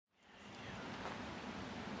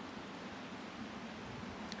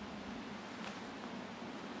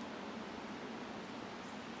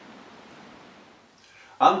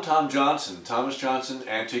I'm Tom Johnson, Thomas Johnson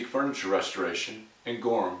Antique Furniture Restoration in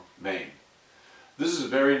Gorham, Maine. This is a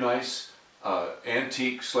very nice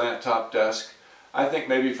antique slant top desk, I think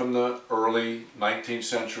maybe from the early 19th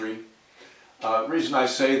century. The reason I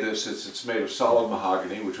say this is it's made of solid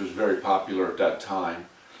mahogany, which was very popular at that time.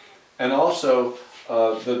 And also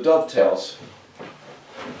the dovetails.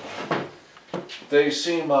 They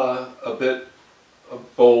seem a bit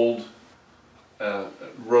bold,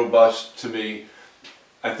 robust to me.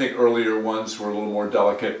 I think earlier ones were a little more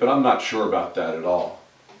delicate, but I'm not sure about that at all.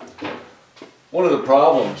 One of the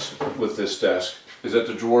problems with this desk is that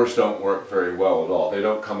the drawers don't work very well at all. They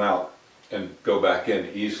don't come out and go back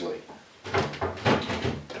in easily.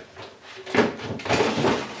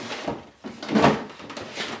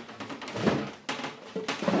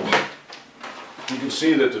 You can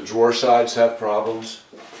see that the drawer sides have problems.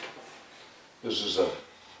 This is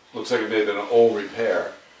looks like it may have been an old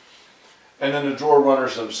repair. And then the drawer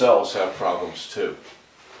runners themselves have problems too.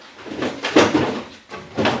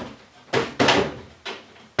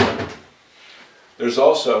 There's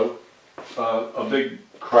also a big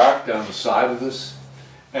crack down the side of this,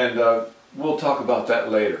 and we'll talk about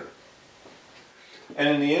that later. And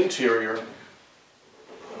in the interior,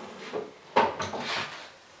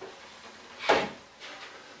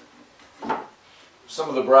 some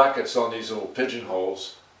of the brackets on these little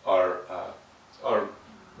pigeonholes are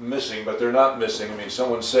missing, but they're not missing. I mean,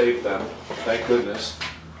 someone saved them, thank goodness,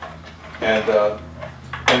 and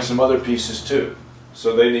some other pieces too.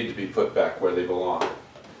 So they need to be put back where they belong.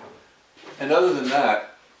 And other than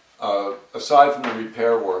that, aside from the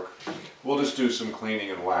repair work, we'll just do some cleaning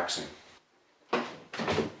and waxing.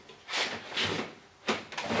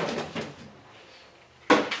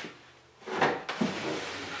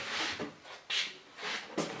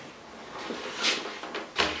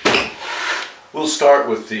 We'll start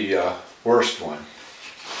with the worst one.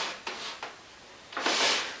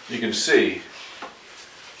 You can see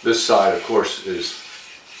this side, of course, is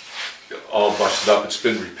all busted up. It's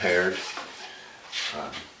been repaired.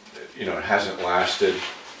 You know, it hasn't lasted.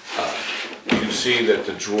 You can see that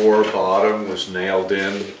the drawer bottom was nailed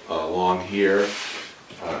in along here.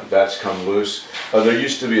 That's come loose. There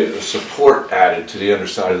used to be a support added to the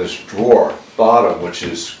underside of this drawer bottom, which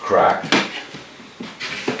is cracked.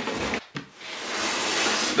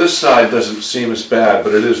 This side doesn't seem as bad,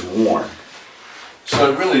 but it is worn.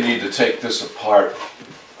 So I really need to take this apart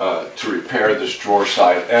to repair this drawer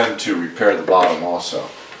side and to repair the bottom also.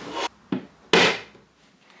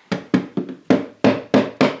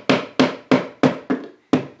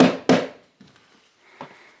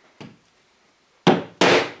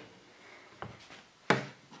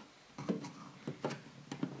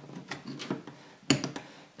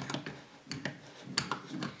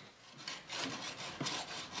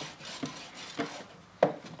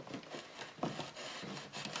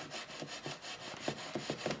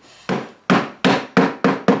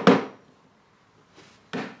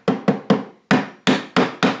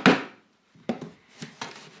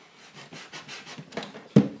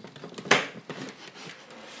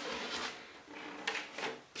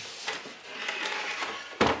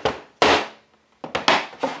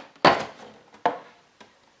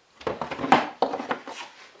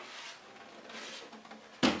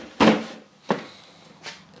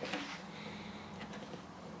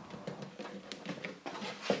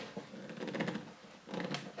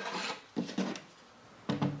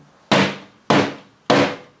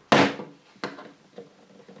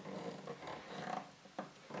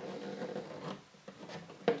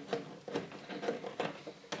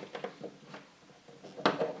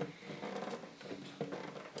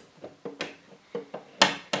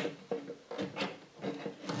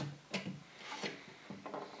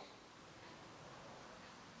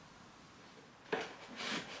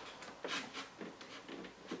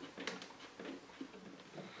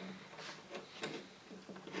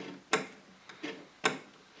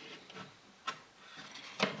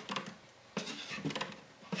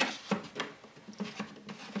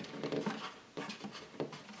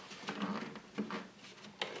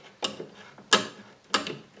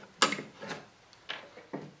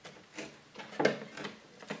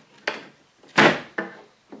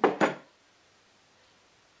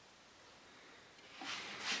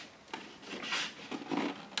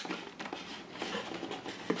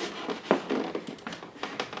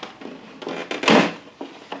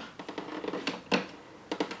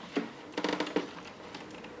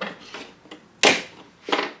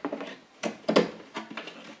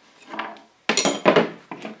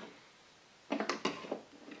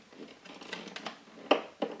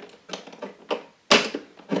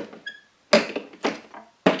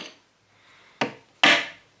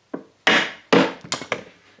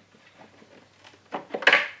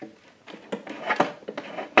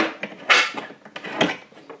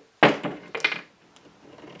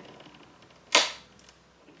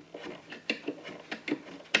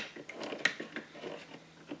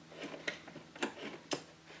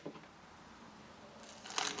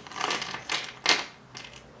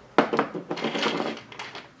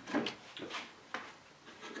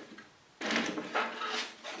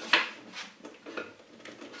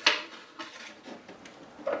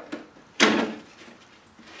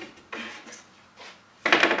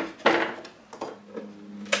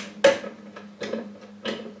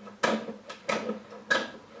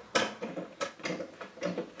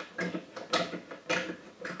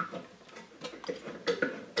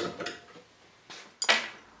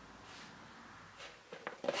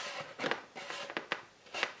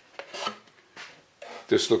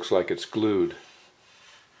 This looks like it's glued.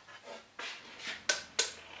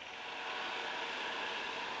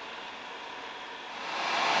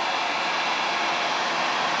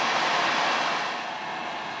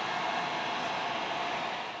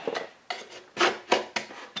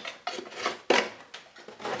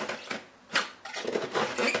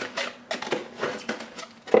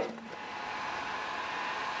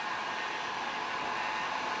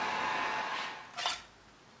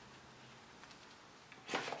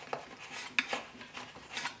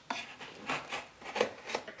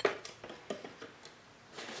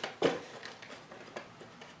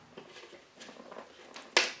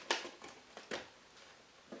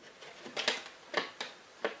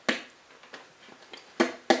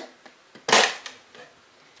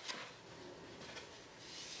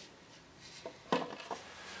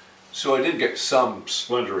 So I did get some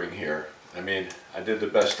splintering here. I mean, I did the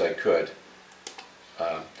best I could.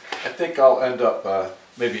 I think I'll end up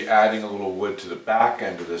maybe adding a little wood to the back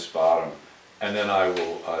end of this bottom, and then I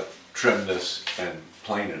will trim this and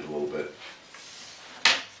plane it a little bit.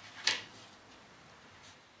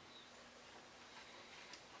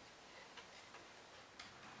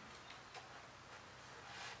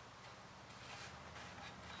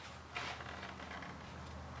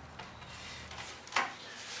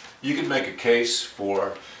 You can make a case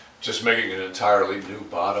for just making an entirely new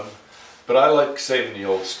bottom, but I like saving the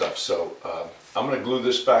old stuff, so I'm going to glue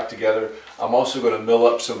this back together. I'm also going to mill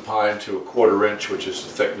up some pine to 1/4 inch, which is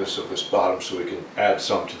the thickness of this bottom, so we can add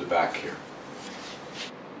some to the back here.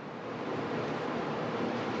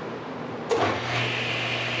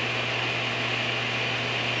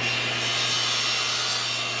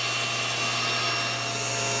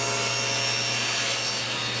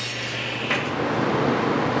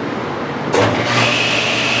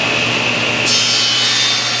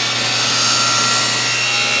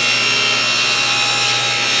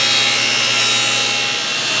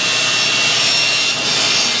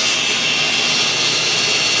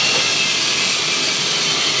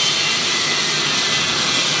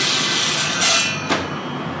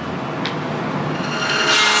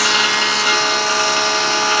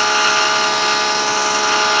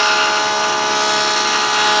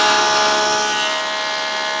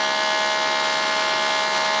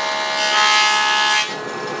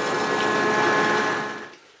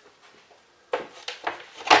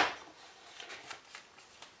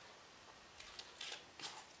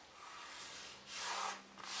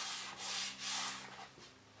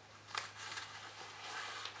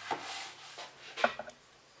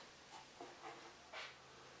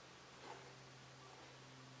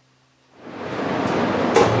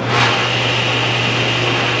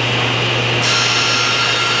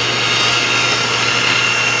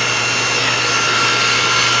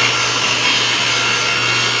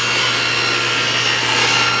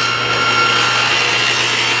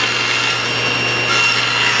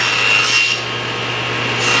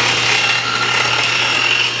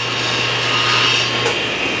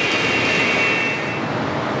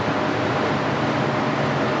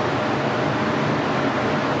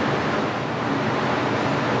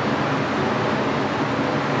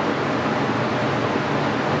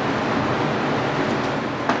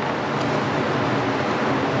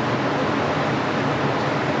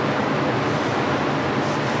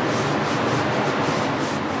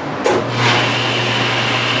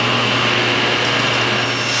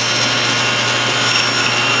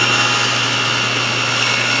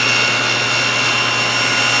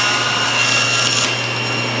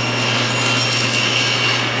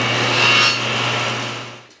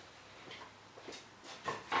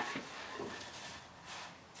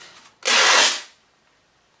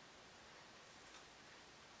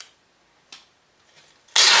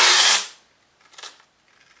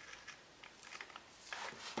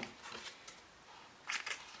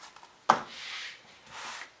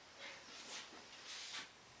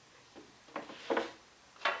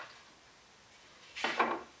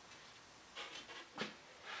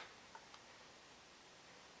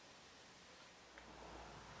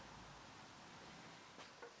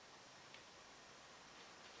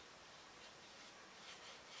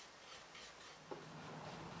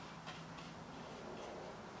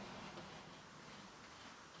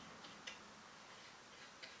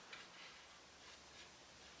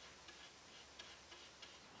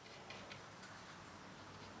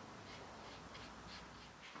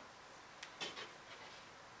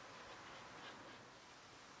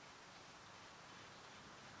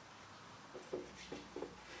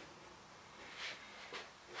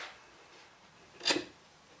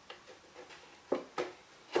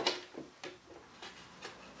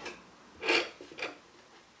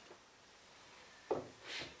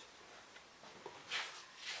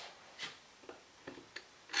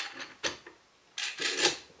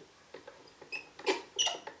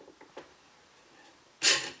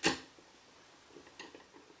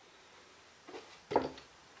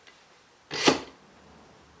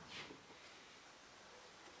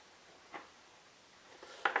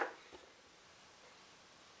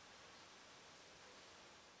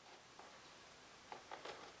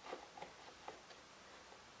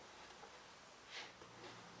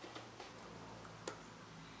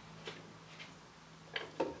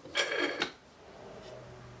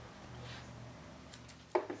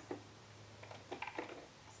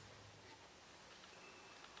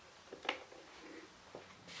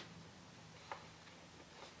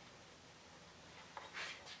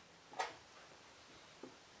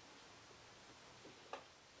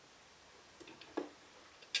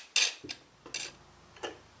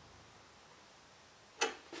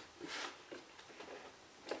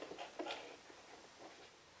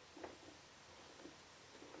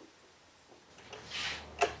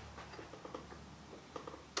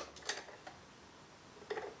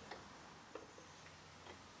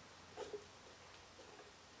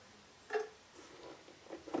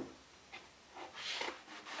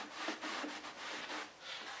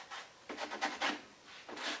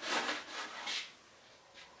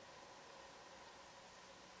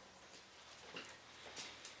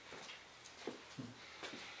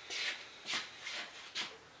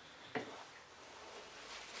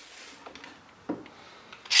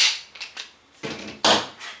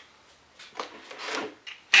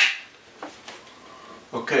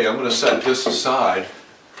 Okay, I'm going to set this aside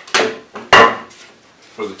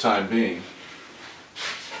for the time being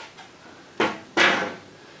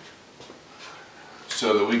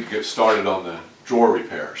so that we can get started on the drawer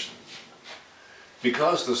repairs.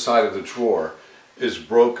 Because the side of the drawer is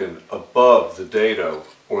broken above the dado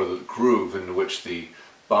or the groove in which the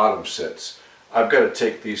bottom sits, I've got to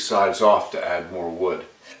take these sides off to add more wood.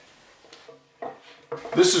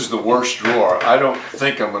 This is the worst drawer. I don't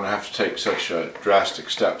think I'm going to have to take such drastic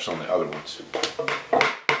steps on the other ones.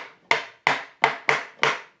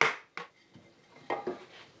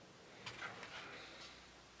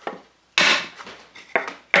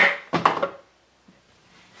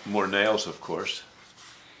 More nails, of course.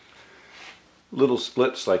 Little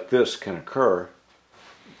splits like this can occur.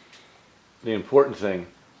 The important thing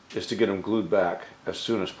is to get them glued back as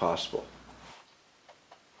soon as possible.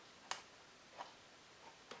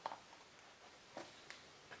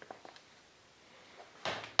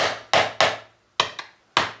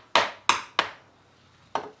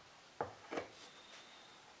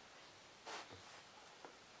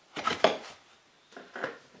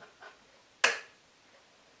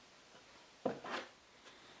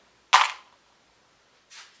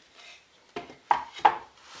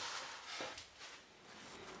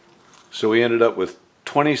 So we ended up with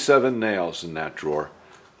 27 nails in that drawer,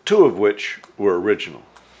 2 of which were original.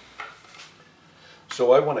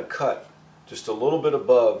 So I want to cut just a little bit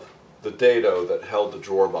above the dado that held the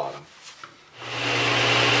drawer bottom.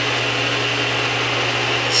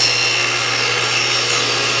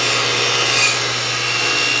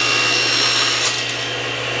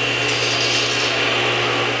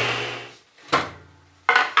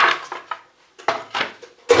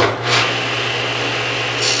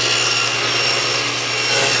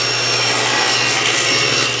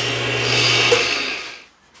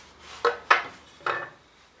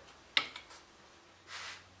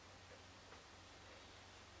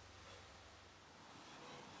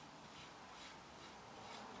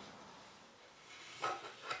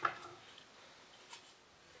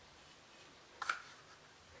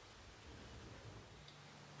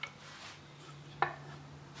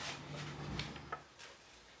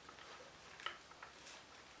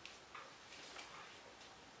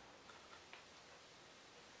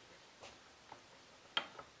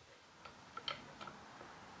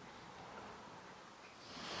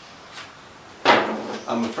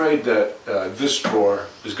 I'm afraid that this drawer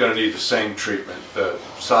is going to need the same treatment. The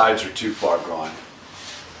sides are too far gone.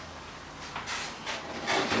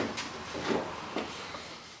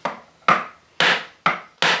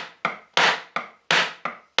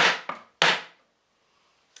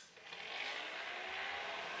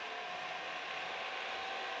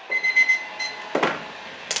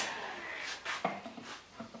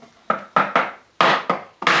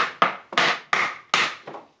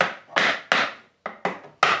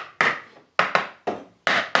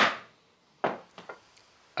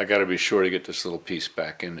 I got to be sure to get this little piece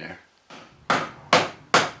back in there. I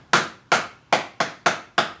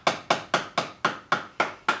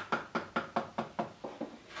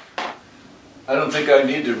don't think I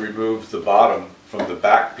need to remove the bottom from the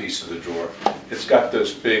back piece of the drawer. It's got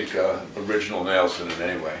those big original nails in it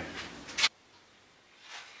anyway.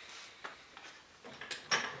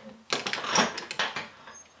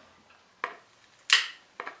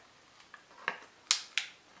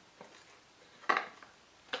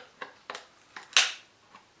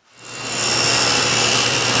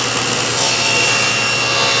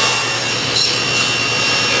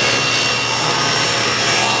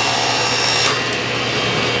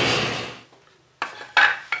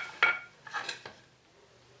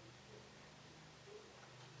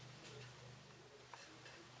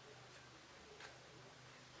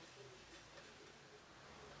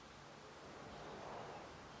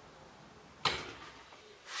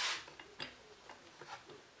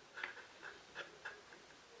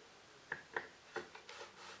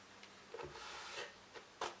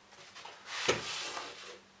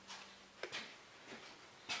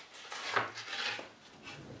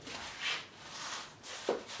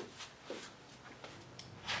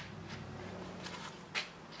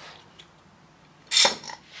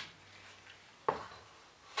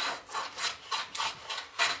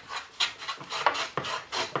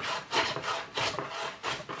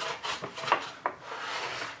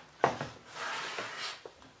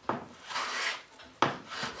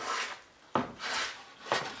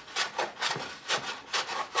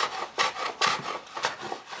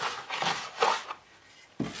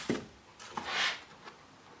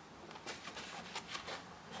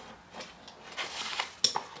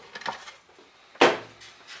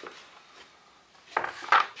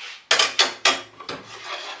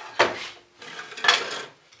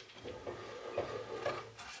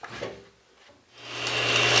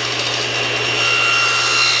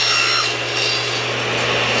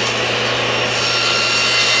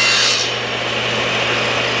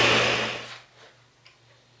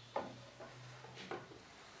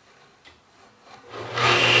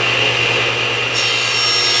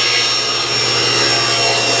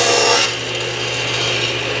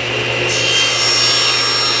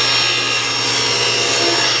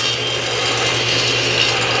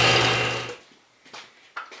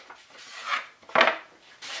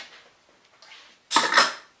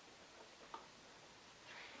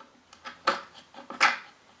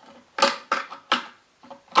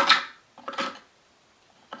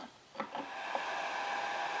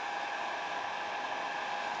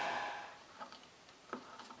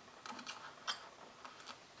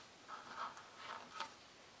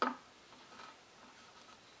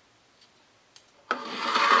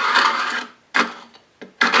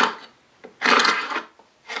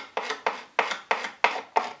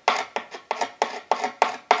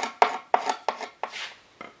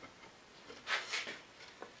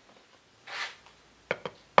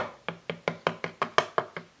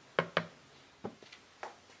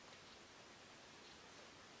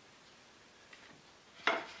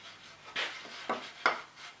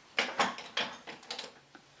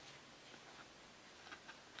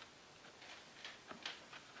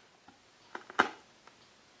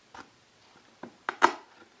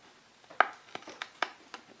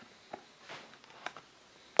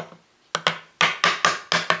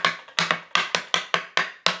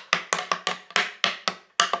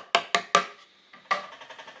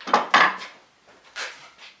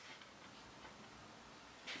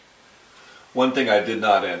 One thing I did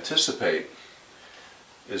not anticipate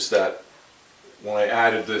is that when I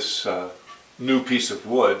added this new piece of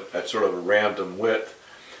wood at sort of a random width,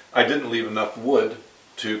 I didn't leave enough wood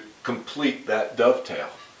to complete that dovetail.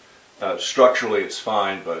 Structurally it's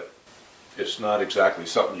fine, but it's not exactly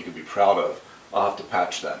something you can be proud of. I'll have to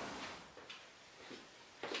patch that.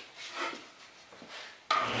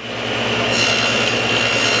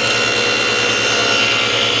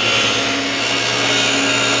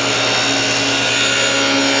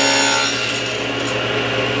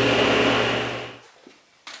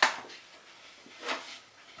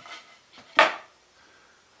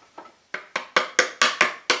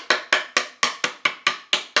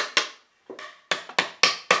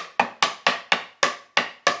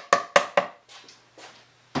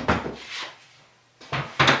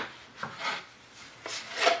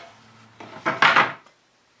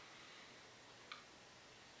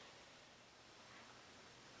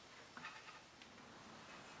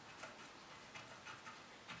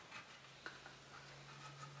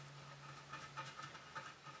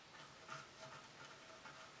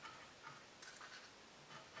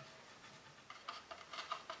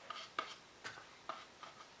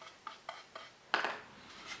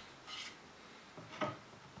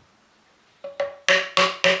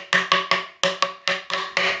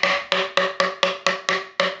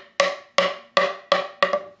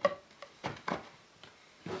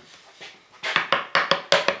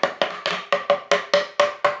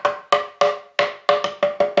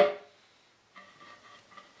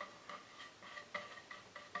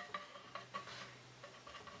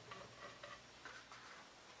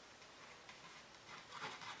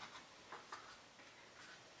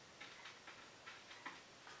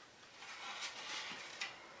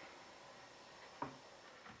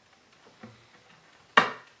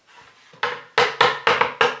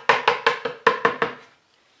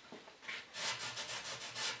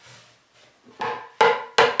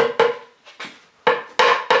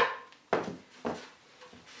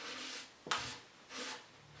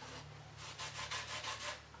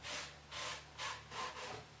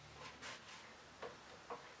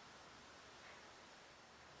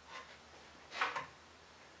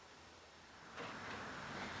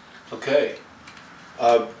 Okay,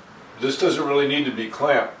 this doesn't really need to be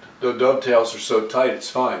clamped. The dovetails are so tight it's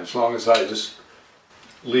fine, as long as I just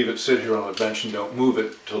leave it sit here on the bench and don't move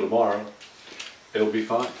it till tomorrow, it'll be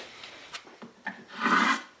fine.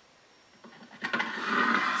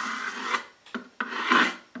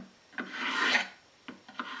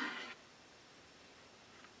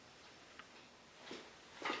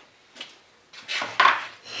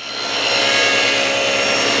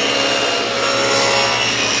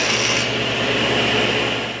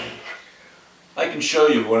 I can show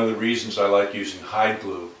you one of the reasons I like using hide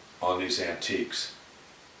glue on these antiques.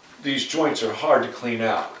 These joints are hard to clean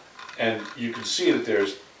out, and you can see that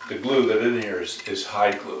there's the glue that in here is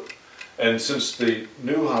hide glue. And since the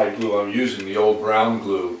new hide glue I'm using, the old brown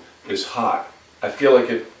glue, is hot, I feel like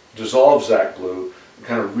it dissolves that glue and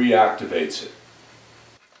kind of reactivates it.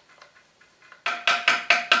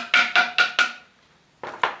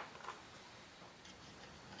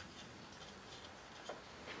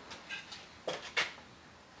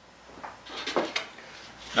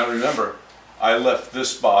 Now remember, I left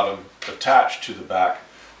this bottom attached to the back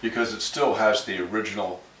because it still has the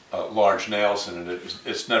original large nails in it.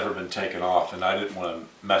 It's never been taken off, and I didn't want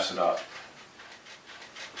to mess it up.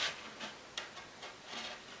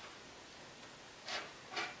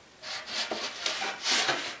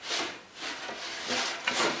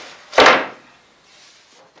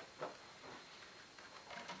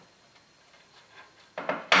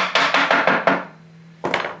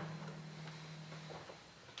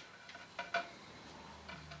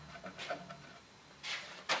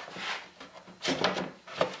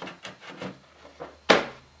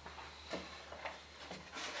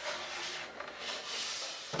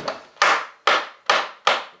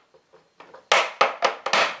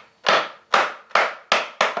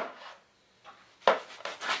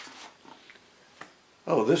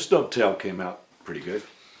 Oh, this dovetail came out pretty good.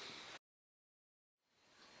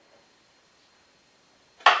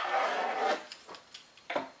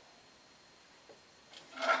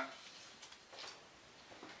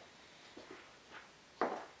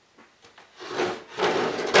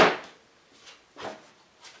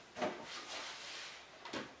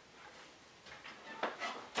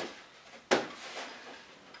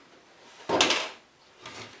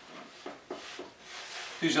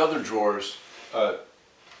 These other drawers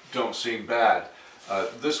don't seem bad.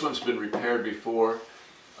 This one's been repaired before.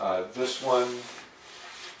 This one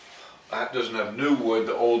doesn't have new wood.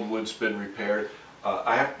 The old wood's been repaired.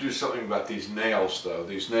 I have to do something about these nails though.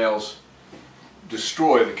 These nails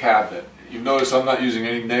destroy the cabinet. You notice I'm not using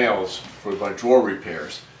any nails for my drawer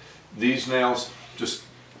repairs. These nails just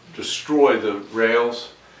destroy the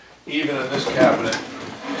rails. Even in this cabinet,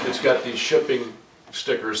 it's got these shipping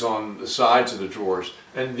stickers on the sides of the drawers,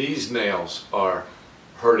 and these nails are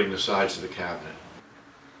hurting the sides of the cabinet.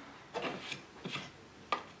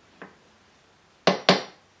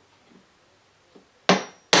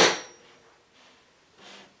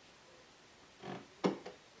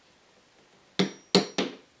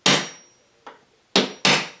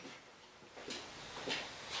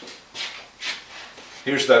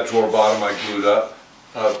 Here's that drawer bottom I glued up.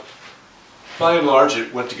 By and large,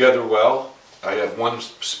 it went together well. I have one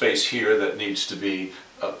space here that needs to be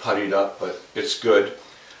puttied up, but it's good.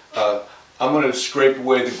 I'm going to scrape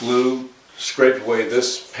away the glue, scrape away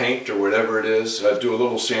this paint or whatever it is, do a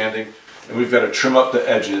little sanding, and we've got to trim up the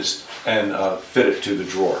edges and fit it to the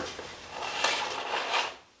drawer.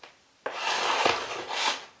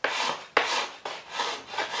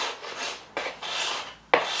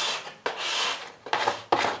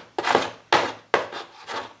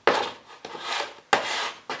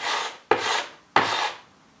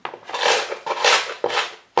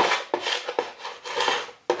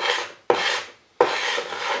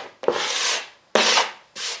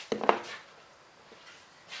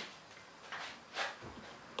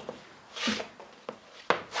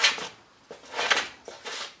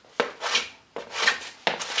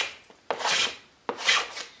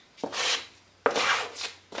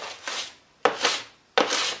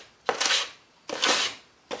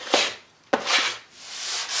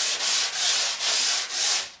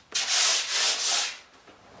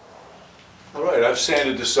 Alright, I've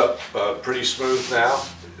sanded this up pretty smooth now.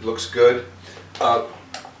 It looks good.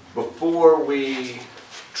 Before we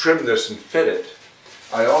trim this and fit it,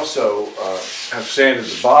 I also have sanded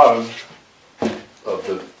the bottom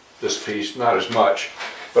of this piece, not as much,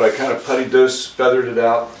 but I kind of puttied this, feathered it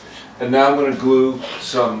out, and now I'm going to glue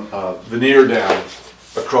some veneer down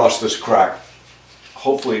across this crack,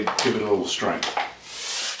 hopefully give it a little strength.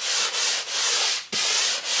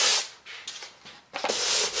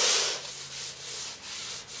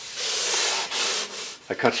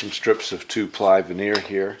 I cut some strips of 2-ply veneer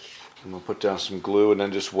here. I'm going to put down some glue and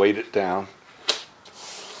then just weight it down.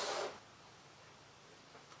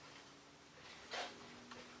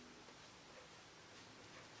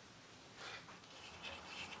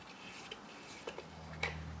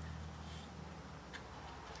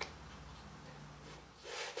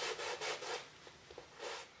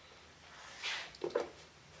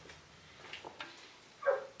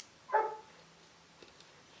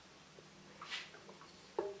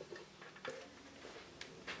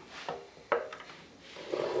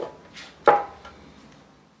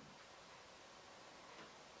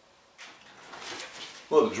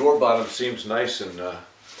 Well, the drawer bottom seems nice and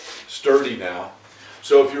sturdy now.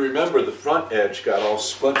 So if you remember, the front edge got all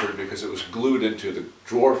splintered because it was glued into the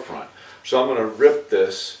drawer front. So I'm going to rip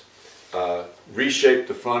this, reshape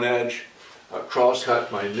the front edge,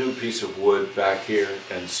 cross-cut my new piece of wood back here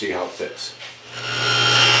and see how it fits.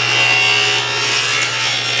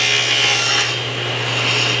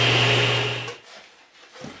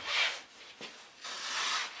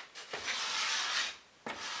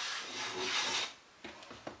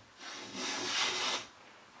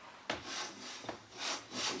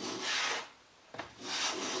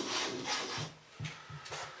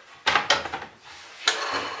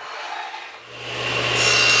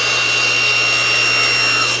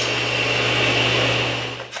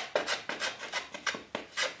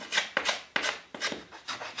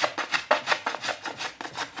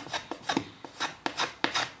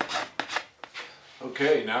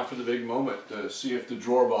 Okay, now for the big moment, to see if the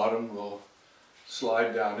drawer bottom will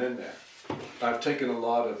slide down in there. I've taken a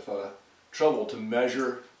lot of trouble to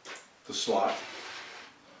measure the slot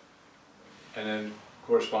and then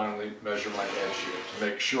correspondingly measure my edge here to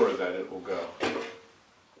make sure that it will go.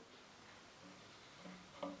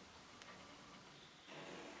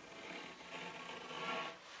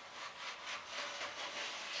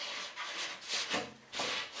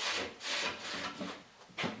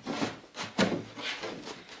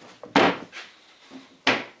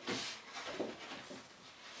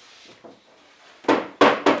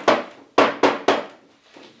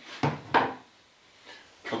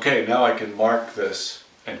 Okay, now I can mark this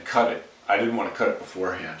and cut it. I didn't want to cut it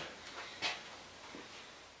beforehand.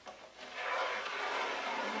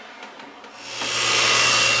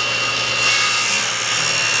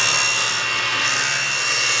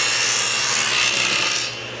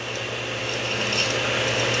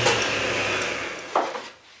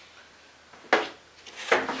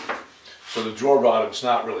 drawer bottom's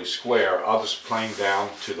not really square, I'll just plane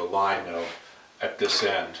down to the line though at this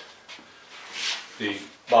end. The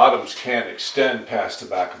bottoms can't extend past the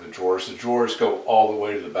back of the drawers. The drawers go all the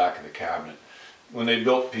way to the back of the cabinet. When they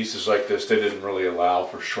built pieces like this, they didn't really allow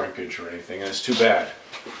for shrinkage or anything, and it's too bad.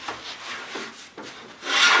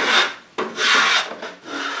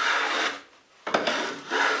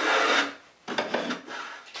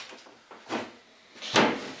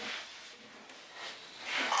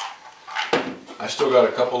 I still got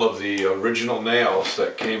a couple of the original nails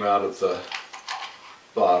that came out of the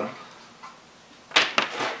bottom.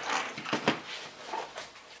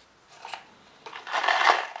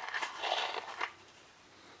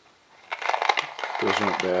 Those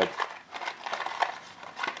aren't bad.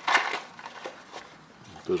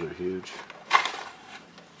 Those are huge.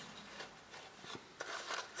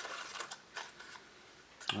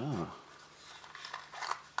 Ah.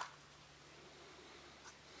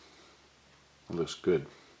 That looks good.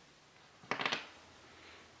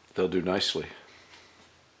 They'll do nicely.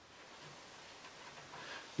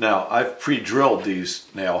 Now, I've pre-drilled these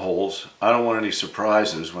nail holes. I don't want any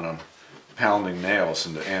surprises when I'm pounding nails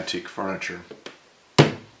into antique furniture.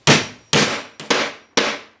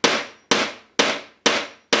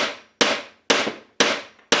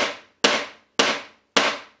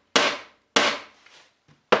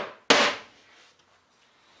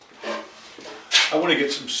 I want to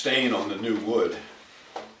get some stain on the new wood.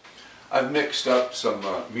 I've mixed up some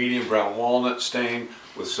medium brown walnut stain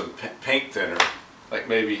with some paint thinner, like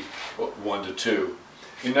maybe 1 to 2.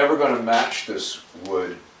 You're never going to match this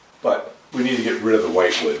wood, but we need to get rid of the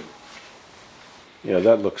white wood. Yeah,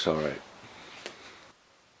 that looks all right.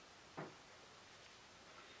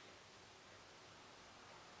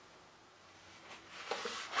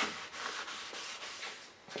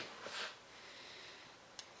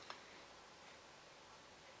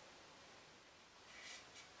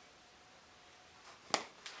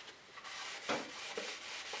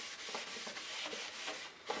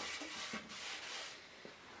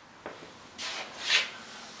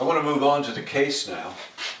 I want to move on to the case now,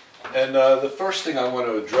 and the first thing I want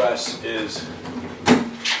to address is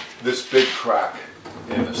this big crack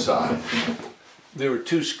in the side. There were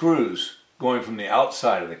 2 screws going from the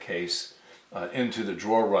outside of the case into the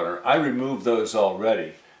drawer runner. I removed those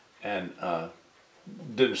already and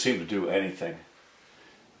didn't seem to do anything.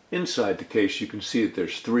 Inside the case you can see that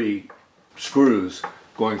there's 3 screws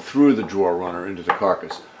going through the drawer runner into the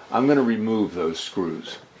carcass. I'm going to remove those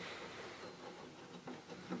screws.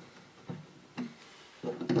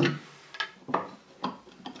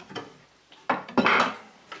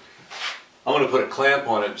 I'm going to put a clamp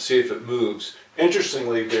on it and see if it moves.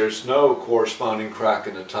 Interestingly, there's no corresponding crack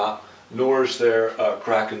in the top, nor is there a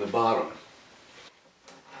crack in the bottom.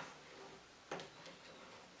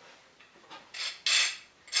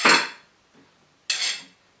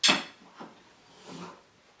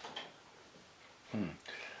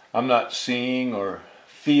 I'm not seeing or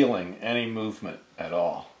feeling any movement at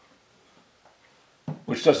all,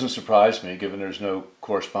 which doesn't surprise me given there's no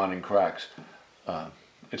corresponding cracks.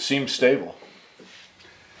 It seems stable.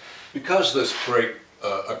 Because this break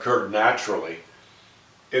occurred naturally,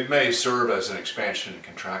 it may serve as an expansion and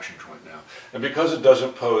contraction joint now. And because it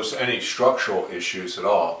doesn't pose any structural issues at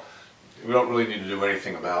all, we don't really need to do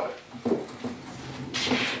anything about it.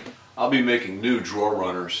 I'll be making new drawer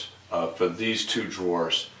runners for these 2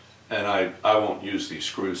 drawers, and I won't use these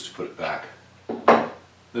screws to put it back.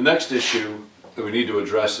 The next issue that we need to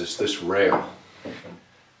address is this rail.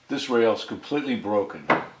 This rail is completely broken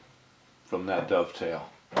from that dovetail.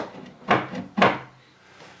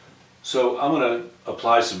 So I'm going to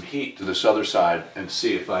apply some heat to this other side and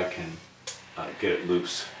see if I can get it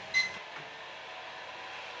loose.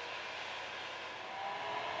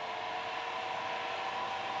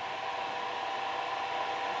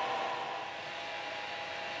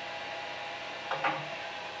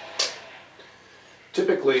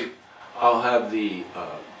 Typically, I'll have the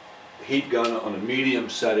heat gun on a medium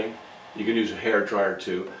setting. You can use a hair dryer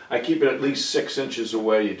too. I keep it at least 6 inches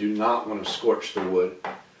away. You do not want to scorch the wood.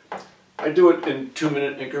 I do it in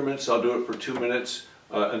 2-minute increments. I'll do it for 2 minutes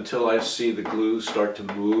until I see the glue start to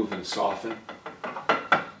move and soften.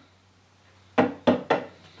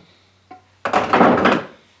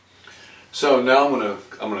 So now I'm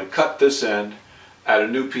going to cut this end, add a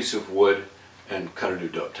new piece of wood, and cut a new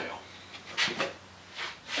dovetail.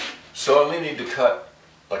 So I only need to cut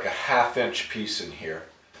like a 1/2 inch piece in here.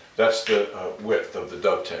 That's the width of the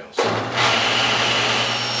dovetails.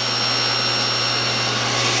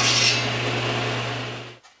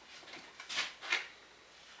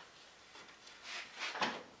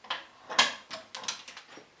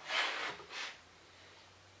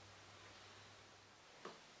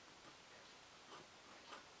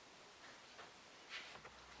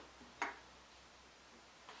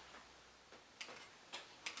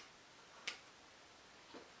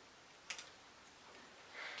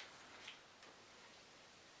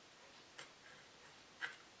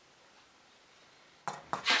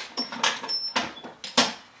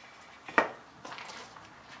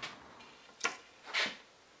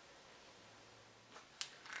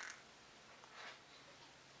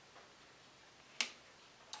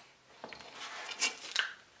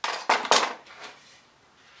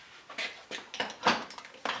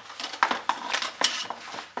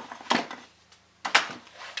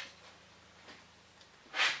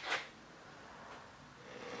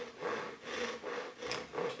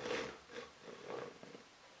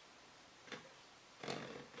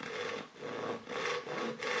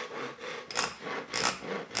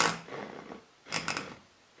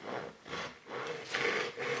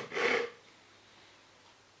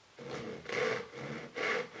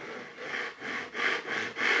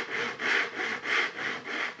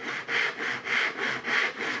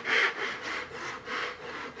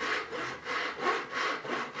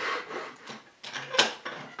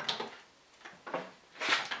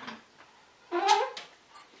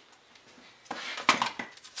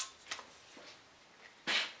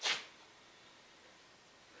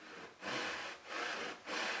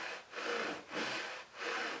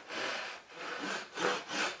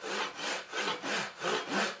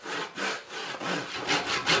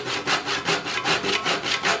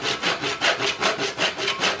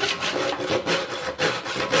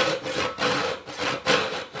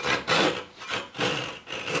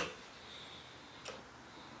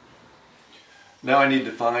 Now I need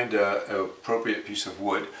to find an appropriate piece of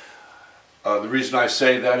wood. The reason I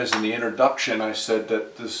say that is in the introduction I said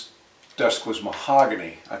that this desk was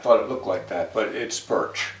mahogany. I thought it looked like that, but it's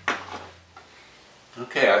birch.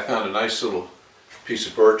 Okay, I found a nice little piece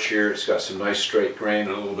of birch here. It's got some nice straight grain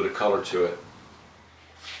and a little bit of color to it.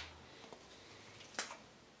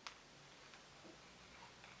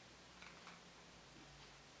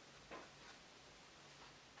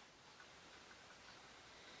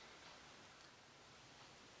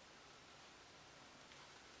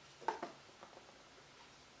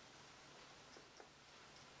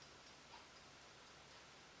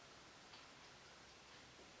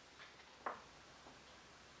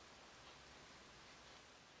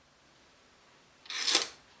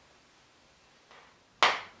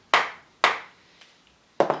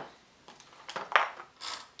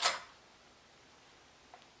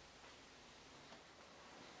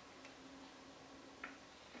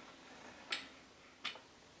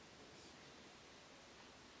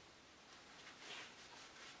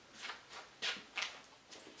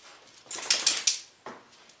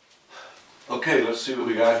 Okay, let's see what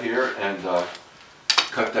we got here and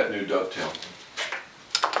cut that new dovetail.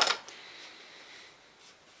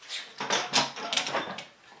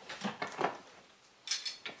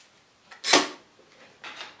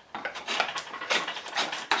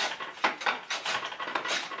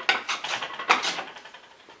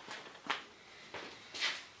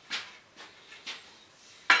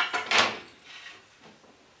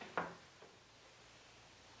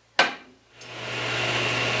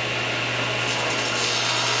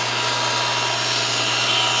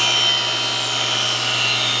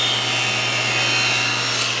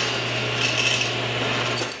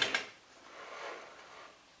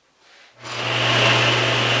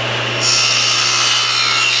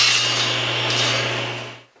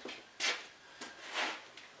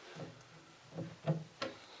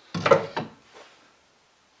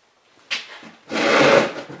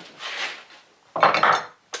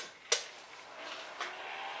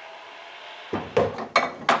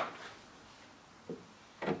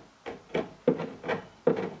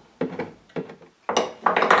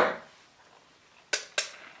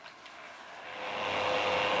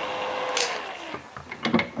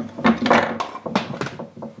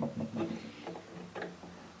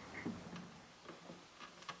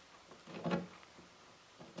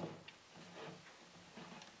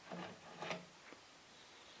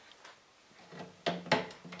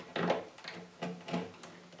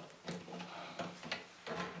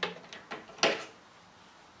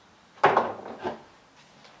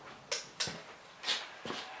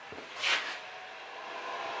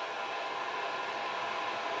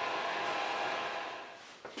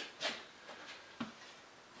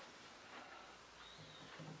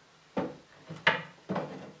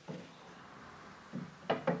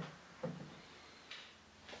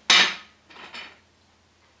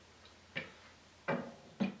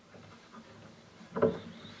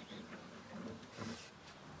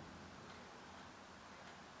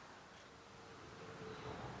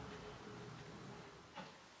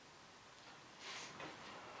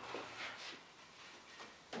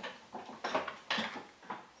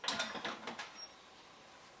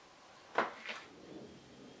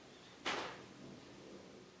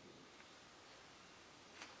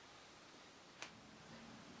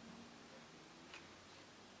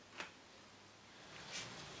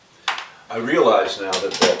 I realize now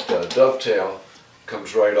that dovetail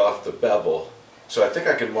comes right off the bevel, so I think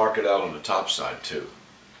I can mark it out on the top side too.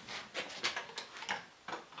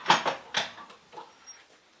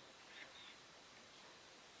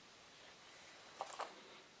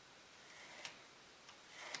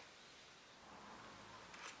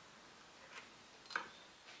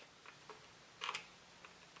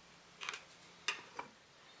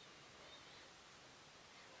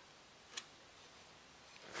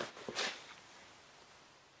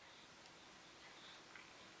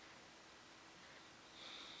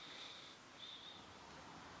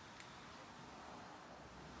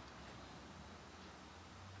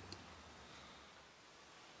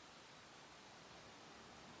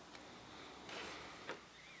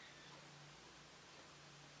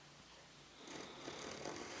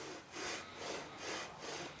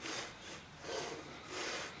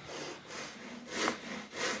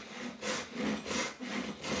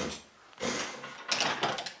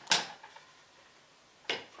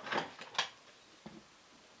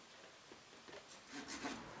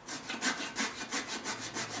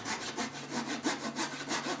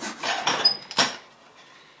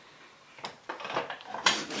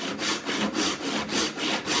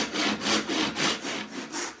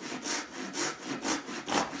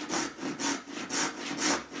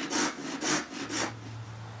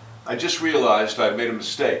 I just realized I made a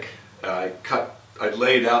mistake. I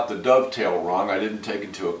laid out the dovetail wrong. I didn't take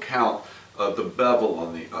into account the bevel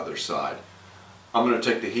on the other side. I'm going to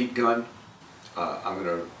take the heat gun. I'm going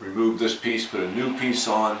to remove this piece, put a new piece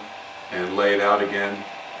on, and lay it out again.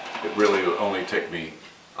 It really will only take me,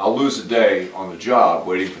 I'll lose a day on the job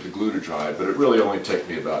waiting for the glue to dry, but it really only take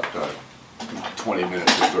me about 20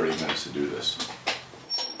 minutes or 30 minutes to do this.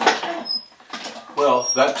 Well,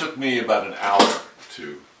 that took me about an hour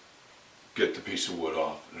to get the piece of wood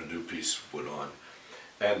off and a new piece of wood on.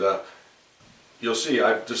 And you'll see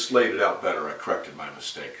I've just laid it out better. I corrected my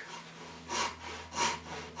mistake.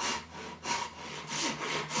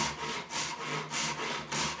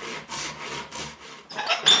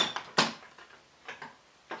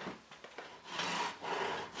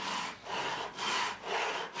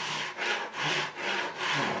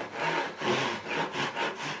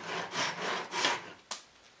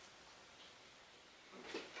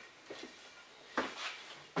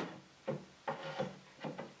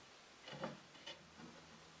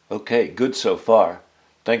 Okay, good so far.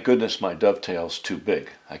 Thank goodness my dovetail's too big.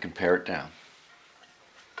 I can pare it down.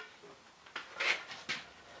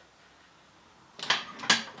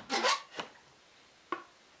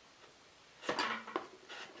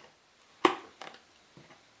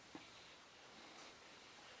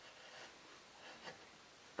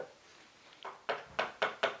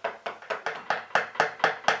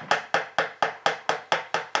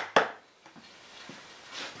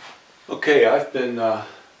 Okay, I've been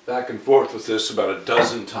back and forth with this about a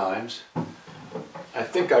dozen times. I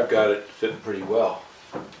think I've got it fitting pretty well.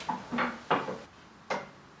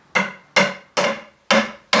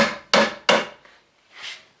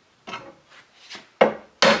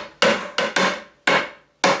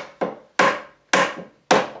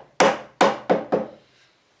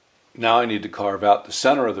 Now I need to carve out the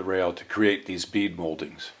center of the rail to create these bead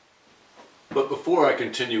moldings. But before I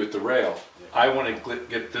continue with the rail, I want to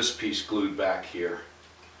get this piece glued back here.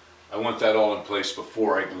 I want that all in place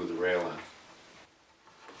before I glue the rail in.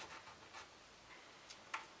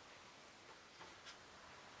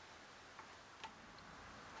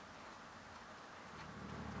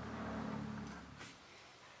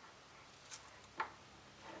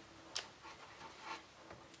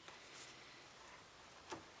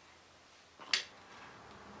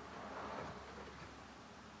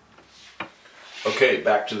 Okay,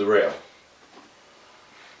 back to the rail.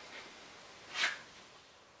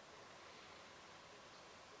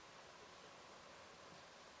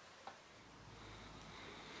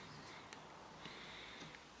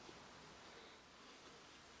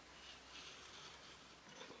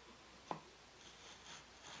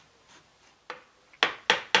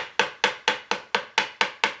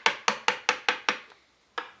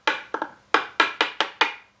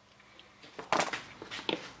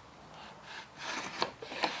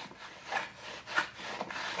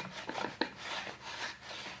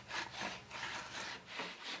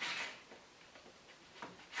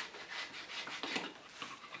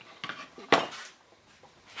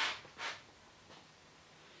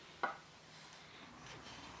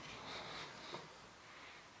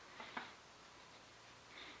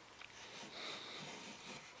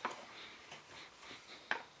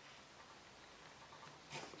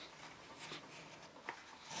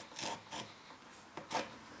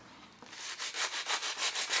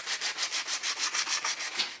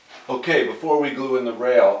 Okay, before we glue in the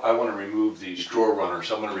rail, I want to remove these drawer runners.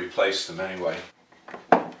 I'm going to replace them anyway.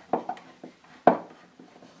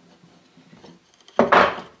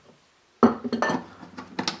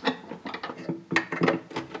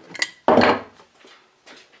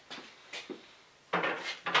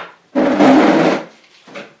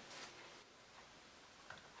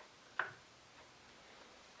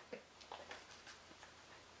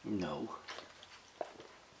 No.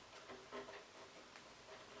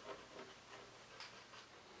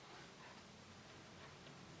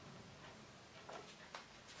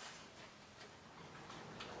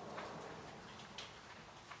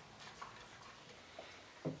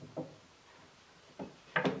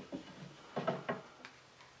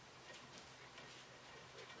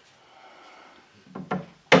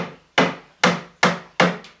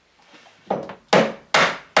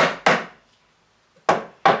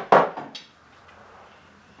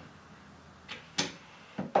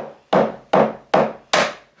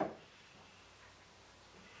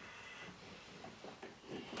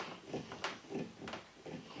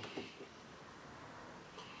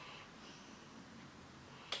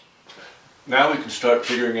 Now we can start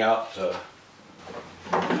figuring out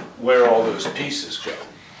where all those pieces go.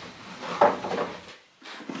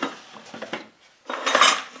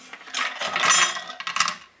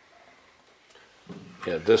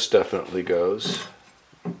 Yeah, this definitely goes.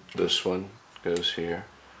 This one goes here.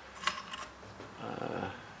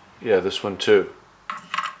 Yeah, this one too.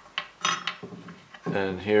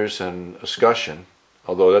 And here's an escutcheon,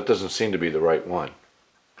 although that doesn't seem to be the right one.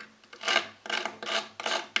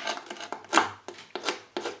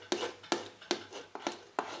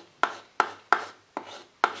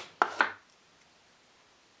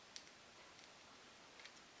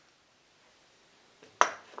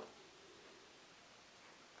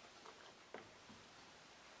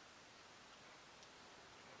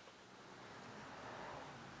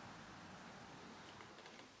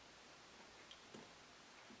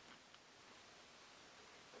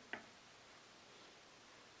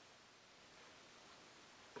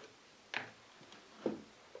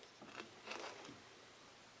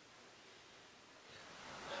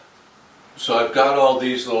 So I've got all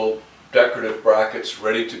these little decorative brackets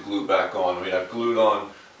ready to glue back on. I mean, I've glued on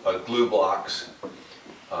glue blocks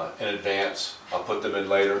in advance. I'll put them in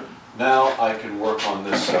later. Now I can work on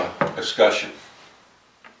this escutcheon.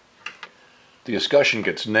 The escutcheon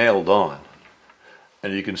gets nailed on,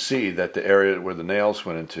 and you can see that the area where the nails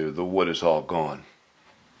went into, the wood is all gone.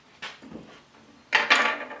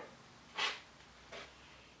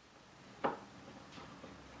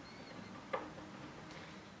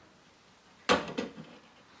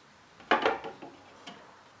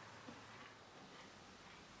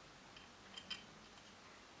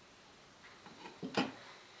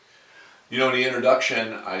 You know, in the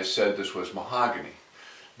introduction, I said this was mahogany.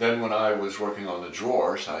 Then when I was working on the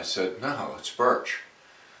drawers, I said, no, it's birch.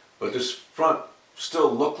 But this front still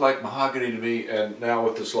looked like mahogany to me, and now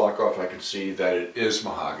with this lock off, I can see that it is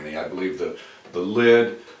mahogany. I believe the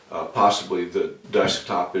lid, possibly the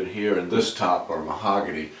desktop in here, and this top are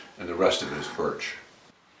mahogany, and the rest of it is birch.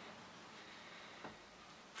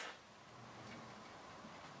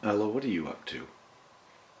 Ella, what are you up to?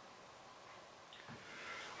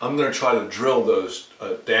 I'm going to try to drill those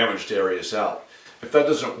damaged areas out. If that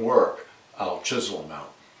doesn't work, I'll chisel them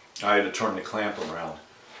out. I had to turn the clamp around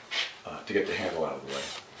to get the handle out of the way.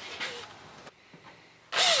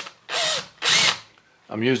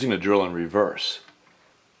 I'm using the drill in reverse.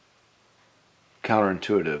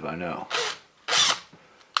 Counterintuitive, I know.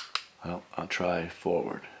 Well, I'll try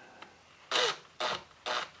forward.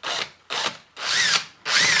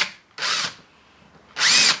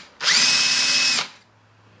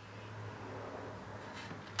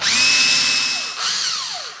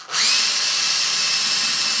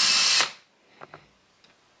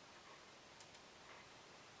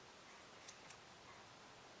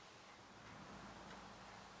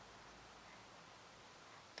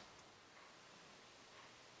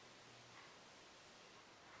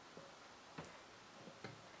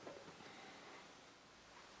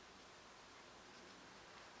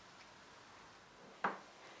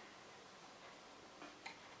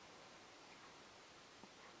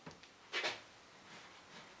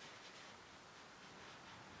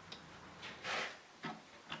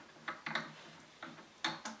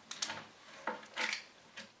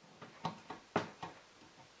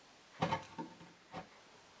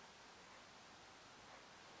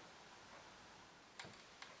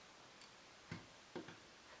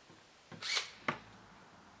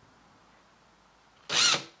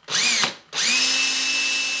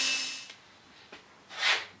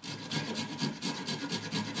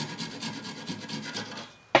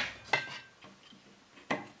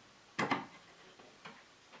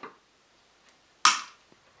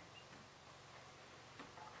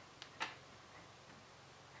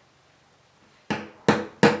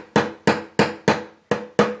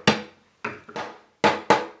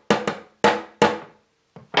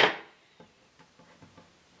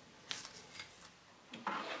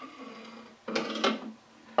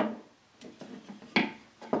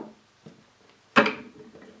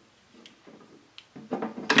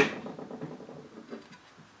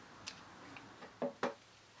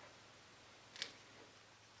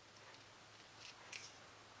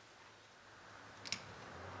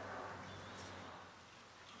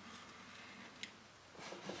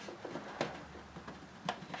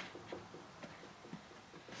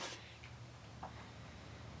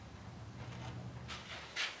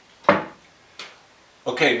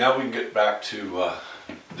 Okay, now we can get back to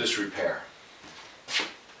this repair.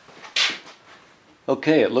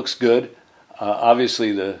 Okay, it looks good.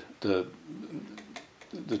 Obviously the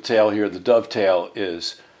tail here, the dovetail,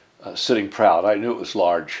 is sitting proud. I knew it was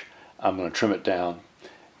large. I'm going to trim it down.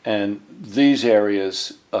 And these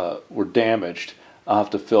areas were damaged. I'll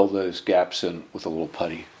have to fill those gaps in with a little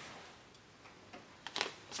putty.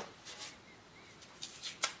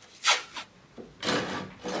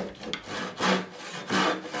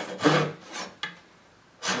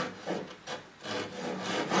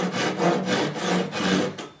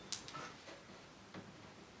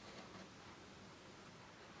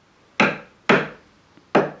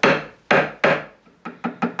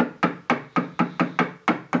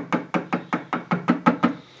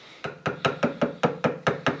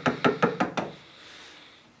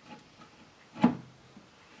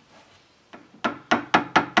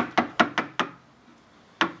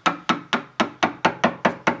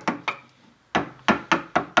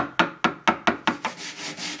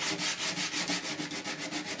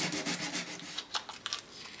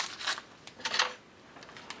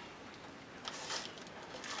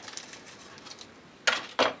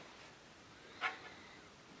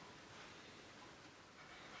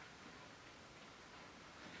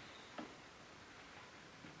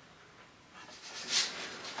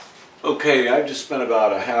 Okay, I've just spent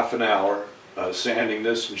about a half an hour sanding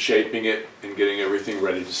this and shaping it and getting everything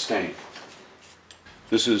ready to stain.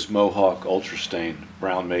 This is Mohawk Ultra Stain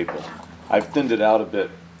Brown Maple. I've thinned it out a bit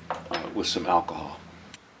with some alcohol.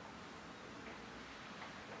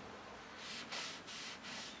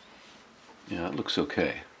 Yeah, it looks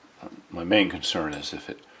okay. My main concern is if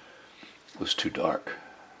it was too dark.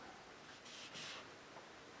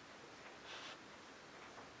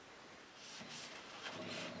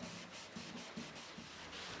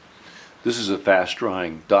 This is a fast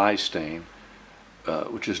drying dye stain,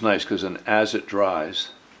 which is nice because then as it dries,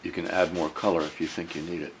 you can add more color if you think you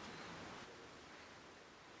need it.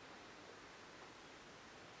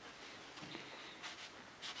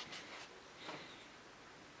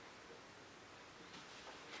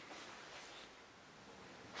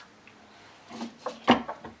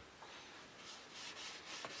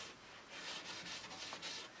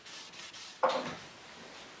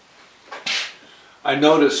 I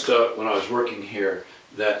noticed when I was working here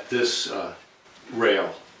that this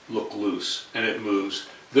rail looked loose and it moves.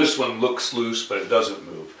 This one looks loose but it doesn't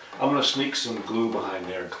move. I'm going to sneak some glue behind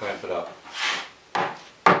there and clamp it up.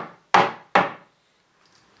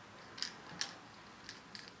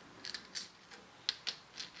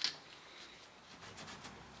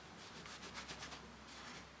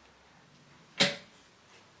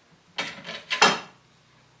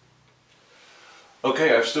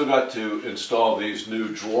 Okay, I've still got to install these new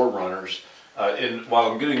drawer runners.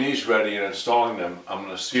 While I'm getting these ready and installing them, I'm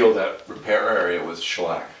going to seal that repair area with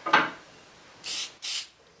shellac.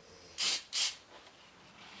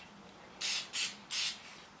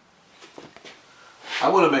 I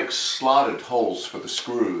want to make slotted holes for the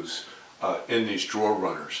screws in these drawer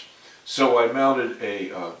runners. So I mounted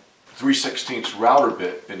a 3/16 router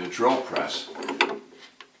bit in the drill press.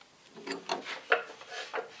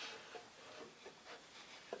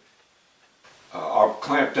 I'll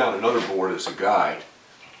clamp down another board as a guide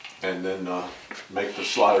and then make the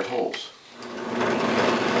slotted holes.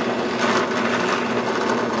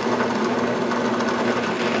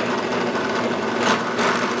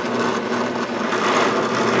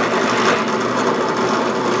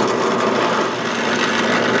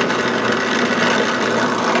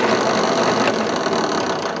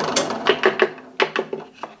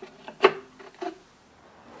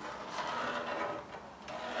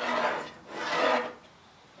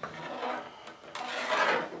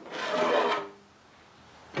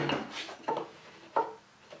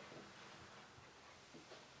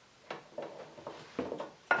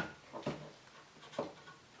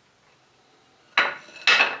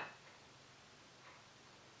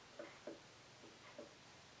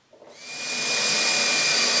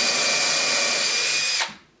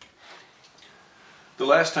 The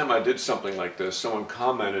last time I did something like this, someone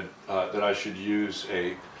commented that I should use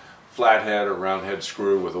a flathead or roundhead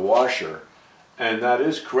screw with a washer, and that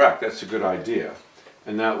is correct. That's a good idea,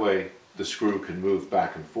 and that way the screw can move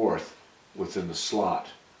back and forth within the slot.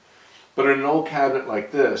 But in an old cabinet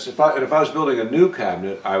like this, if I was building a new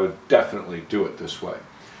cabinet, I would definitely do it this way.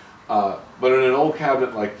 But in an old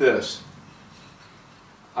cabinet like this,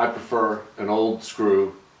 I prefer an old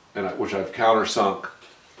screw, which I've countersunk,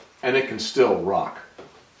 and it can still rock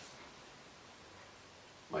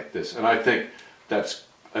like this. And I think that's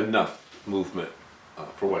enough movement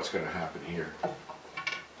for what's going to happen here.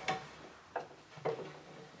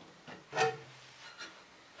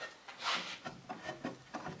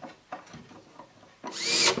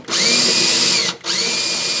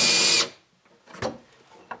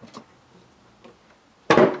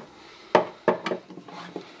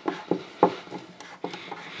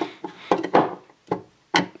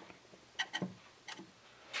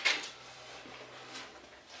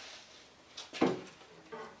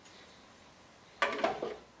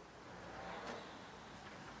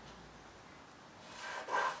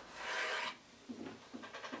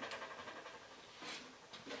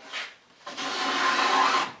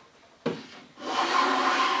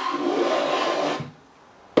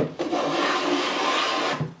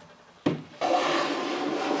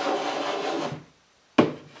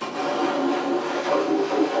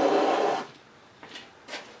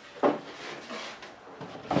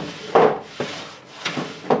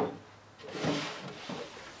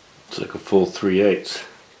 It's like a full 3/8.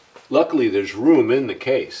 Luckily there's room in the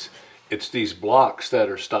case. It's these blocks that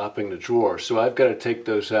are stopping the drawer, so I've got to take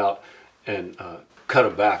those out and cut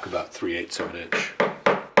them back about 3/8 of an inch.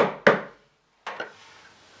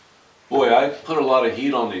 Boy, I put a lot of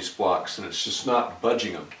heat on these blocks and it's just not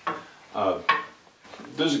budging them.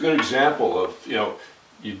 This is a good example of,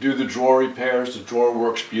 you do the drawer repairs, the drawer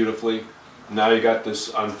works beautifully. Now you got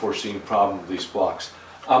this unforeseen problem with these blocks.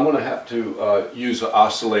 I'm going to have to use an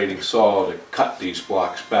oscillating saw to cut these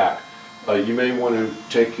blocks back. You may want to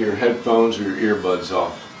take your headphones or your earbuds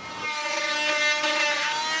off.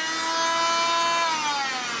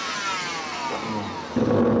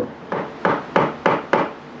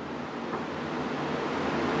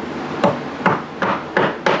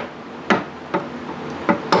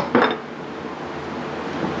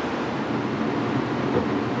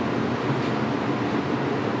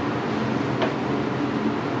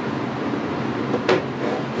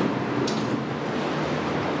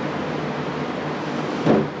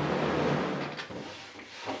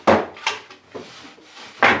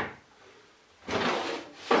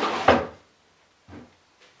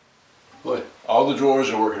 Boy, all the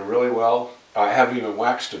drawers are working really well. I haven't even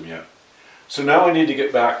waxed them yet. So now I need to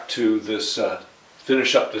get back to this,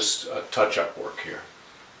 finish up this touch-up work here.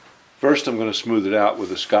 First I'm going to smooth it out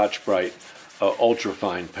with a Scotch-Brite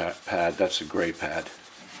ultra-fine pad. That's a gray pad.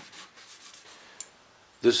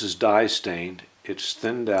 This is dye stained. It's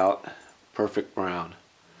thinned out, perfect brown,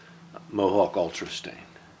 Mohawk Ultra Stain.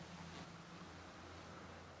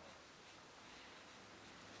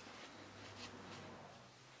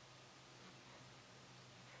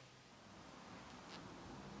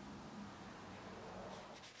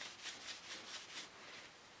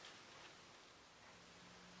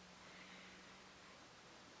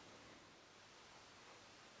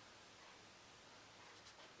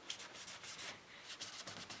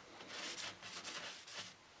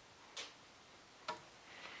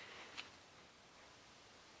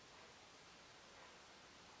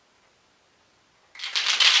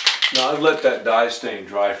 Now I've let that dye stain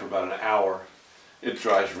dry for about an hour. It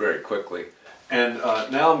dries very quickly. And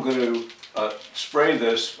now I'm going to spray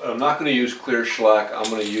this. I'm not going to use clear shellac. I'm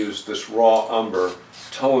going to use this raw umber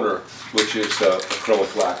toner, which is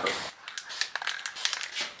acrylic lacquer.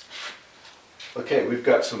 Okay, we've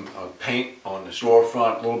got some paint on this drawer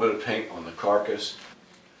front, a little bit of paint on the carcass.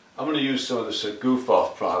 I'm going to use some of this Goof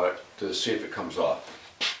Off product to see if it comes off.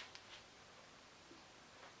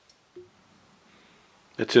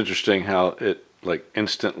 It's interesting how it like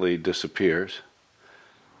instantly disappears.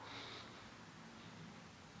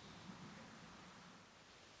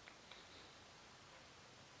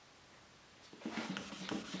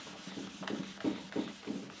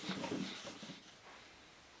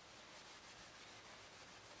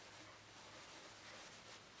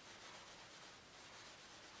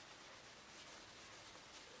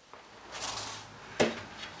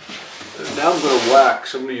 Now I'm going to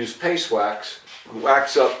wax. I'm going to use paste wax.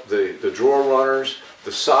 Wax up the drawer runners,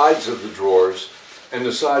 the sides of the drawers, and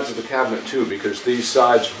the sides of the cabinet too, because these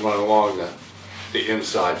sides run along the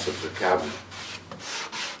insides of the cabinet.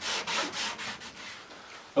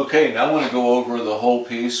 Okay, now I'm going to go over the whole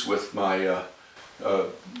piece with my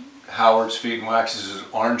Howard's Feed and Wax. This is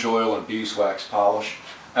orange oil and beeswax polish.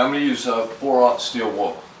 I'm going to use 4/0 steel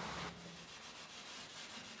wool.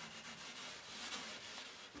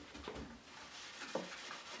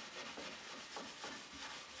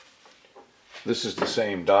 This is the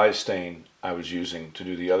same dye stain I was using to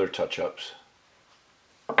do the other touch-ups.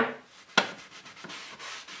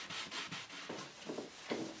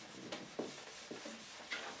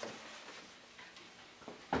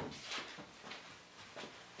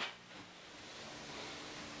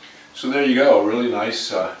 So there you go, a really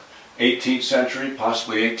nice 18th century,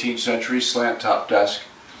 possibly 18th century slant top desk.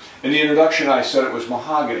 In the introduction I said it was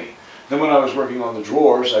mahogany. Then when I was working on the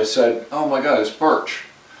drawers I said, oh my god, it's birch.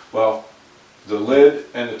 Well, the lid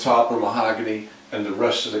and the top are mahogany and the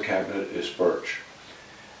rest of the cabinet is birch.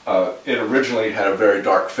 It originally had a very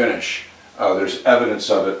dark finish. There's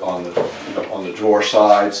evidence of it on the drawer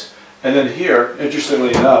sides. And then here,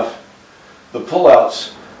 interestingly enough, the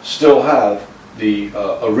pullouts still have the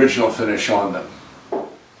original finish on them.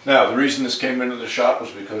 Now, the reason this came into the shop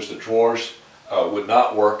was because the drawers would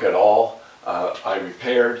not work at all. I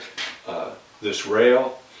repaired this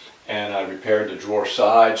rail, and I repaired the drawer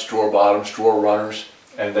sides, drawer bottoms, drawer runners,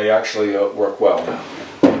 and they actually work well now.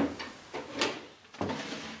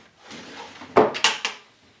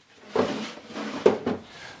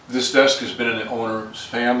 This desk has been in the owner's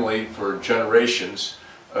family for generations,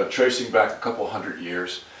 tracing back a couple hundred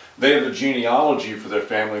years. They have a genealogy for their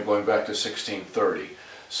family going back to 1630.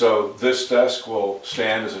 So this desk will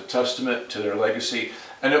stand as a testament to their legacy,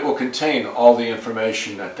 and it will contain all the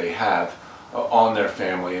information that they have on their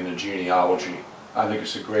family and the genealogy. I think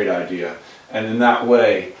it's a great idea. And in that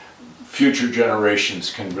way, future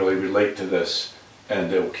generations can really relate to this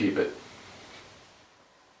and they'll keep it.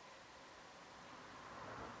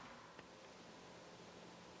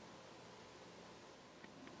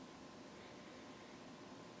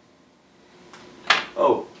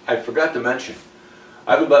 Oh, I forgot to mention,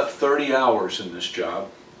 I have about 30 hours in this job,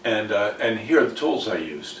 and here are the tools I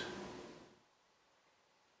used.